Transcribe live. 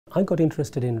I got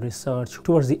interested in research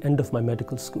towards the end of my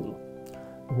medical school.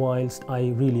 Whilst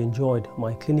I really enjoyed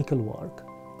my clinical work,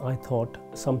 I thought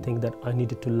something that I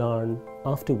needed to learn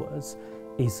afterwards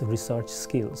is research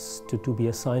skills to be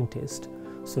a scientist,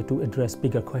 so to address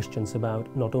bigger questions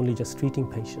about not only just treating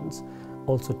patients,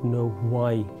 also to know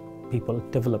why people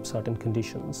develop certain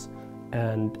conditions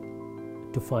and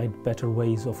to find better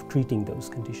ways of treating those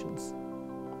conditions.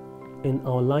 In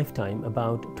our lifetime,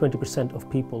 about 20% of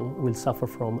people will suffer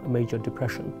from major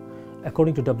depression.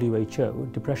 According to WHO,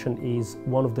 depression is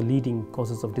one of the leading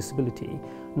causes of disability,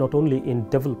 not only in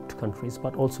developed countries,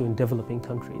 but also in developing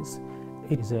countries.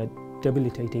 It is a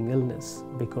debilitating illness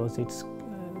because it's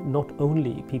not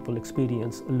only people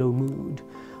experience low mood,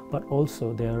 but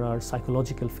also there are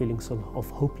psychological feelings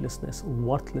of hopelessness,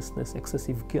 worthlessness,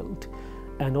 excessive guilt,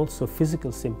 and also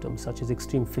physical symptoms such as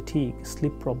extreme fatigue,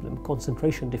 sleep problem,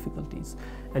 concentration difficulties.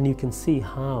 And you can see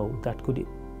how that could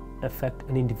affect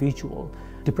an individual.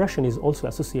 Depression is also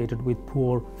associated with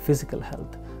poor physical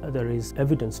health. There is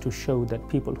evidence to show that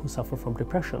people who suffer from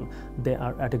depression, they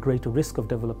are at a greater risk of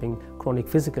developing chronic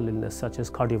physical illness such as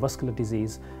cardiovascular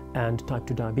disease and type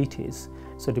 2 diabetes.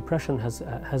 So depression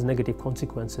has negative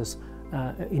consequences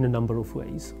in a number of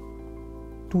ways.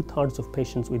 2/3 of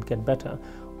patients will get better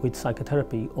with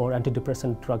psychotherapy or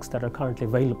antidepressant drugs that are currently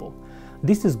available.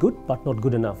 This is good, but not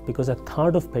good enough, because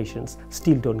 1/3 of patients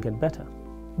still don't get better.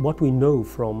 What we know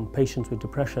from patients with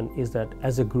depression is that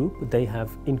as a group, they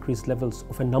have increased levels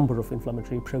of a number of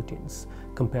inflammatory proteins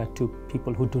compared to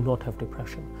people who do not have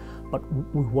depression. But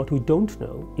what we don't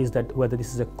know is that whether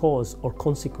this is a cause or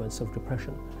consequence of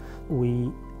depression.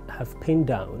 We have pinned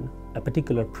down a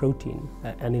particular protein,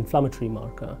 an inflammatory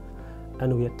marker,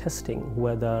 and we are testing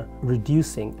whether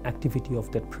reducing activity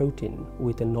of that protein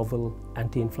with a novel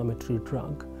anti-inflammatory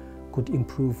drug could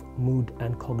improve mood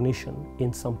and cognition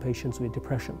in some patients with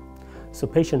depression. So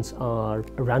patients are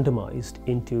randomized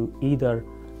into either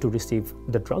to receive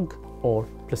the drug or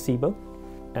placebo,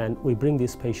 and we bring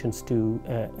these patients to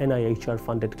an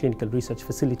NIHR-funded clinical research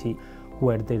facility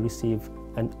where they receive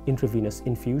an intravenous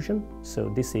infusion. So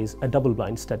this is a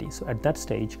double-blind study. So at that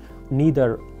stage,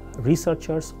 neither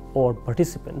researchers or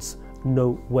participants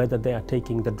know whether they are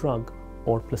taking the drug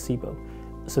or placebo.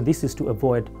 So this is to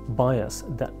avoid bias,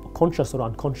 that conscious or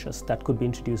unconscious, that could be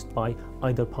introduced by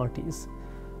either parties.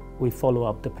 We follow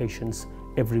up the patients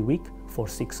every week for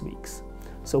 6 weeks.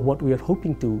 So what we are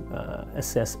hoping to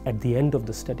assess at the end of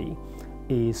the study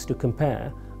is to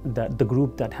compare the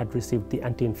group that had received the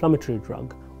anti-inflammatory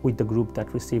drug with the group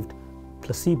that received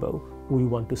placebo. We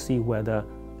want to see whether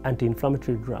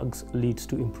anti-inflammatory drugs leads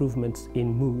to improvements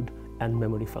in mood and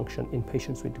memory function in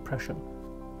patients with depression.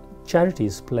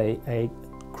 Charities play a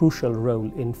crucial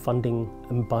role in funding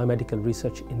biomedical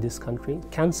research in this country.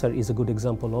 Cancer is a good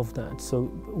example of that. So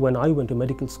when I went to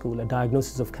medical school, a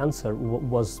diagnosis of cancer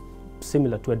was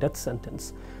similar to a death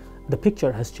sentence. The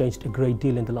picture has changed a great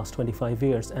deal in the last 25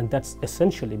 years, and that's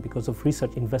essentially because of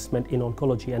research investment in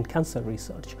oncology and cancer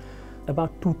research.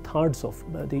 About 2/3 of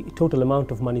the total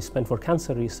amount of money spent for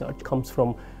cancer research comes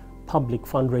from public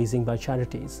fundraising by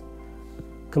charities.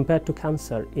 Compared to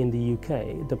cancer in the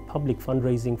UK, the public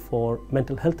fundraising for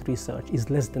mental health research is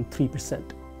less than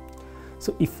 3%.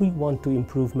 So if we want to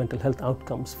improve mental health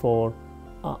outcomes for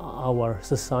our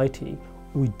society,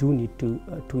 we do need to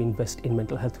invest in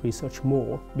mental health research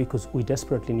more, because we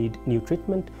desperately need new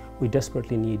treatment, we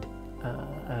desperately need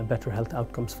better health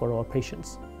outcomes for our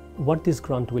patients. What this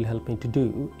grant will help me to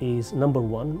do is, number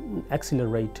one,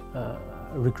 accelerate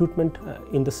recruitment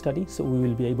in the study. So we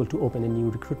will be able to open a new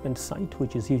recruitment site,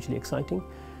 which is hugely exciting.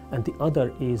 And the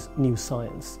other is new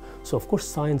science. So of course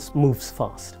science moves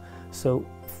fast. So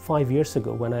 5 years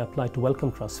ago, when I applied to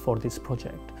Wellcome Trust for this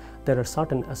project, there are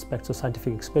certain aspects of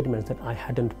scientific experiments that I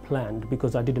hadn't planned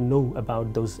because I didn't know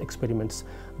about those experiments,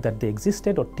 that they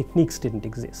existed or techniques didn't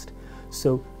exist.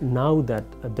 So now that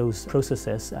those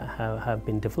processes have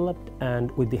been developed, and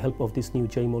with the help of this new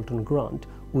J Moulton grant,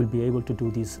 we'll be able to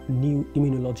do these new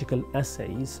immunological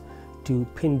assays to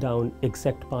pin down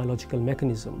exact biological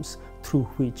mechanisms through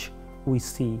which we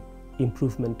see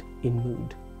improvement in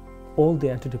mood. All the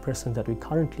antidepressants that we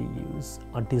currently use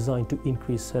are designed to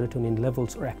increase serotonin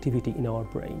levels or activity in our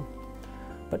brain.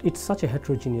 But it's such a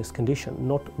heterogeneous condition.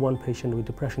 Not one patient with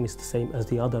depression is the same as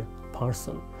the other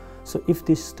person. So if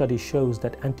this study shows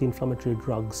that anti-inflammatory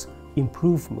drugs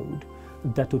improve mood,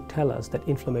 that would tell us that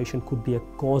inflammation could be a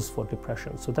cause for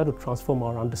depression. So that would transform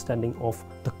our understanding of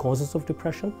the causes of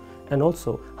depression and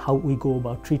also how we go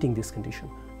about treating this condition.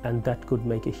 And that could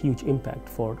make a huge impact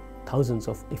for thousands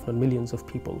of, if not millions of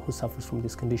people who suffer from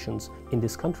these conditions in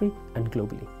this country and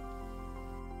globally.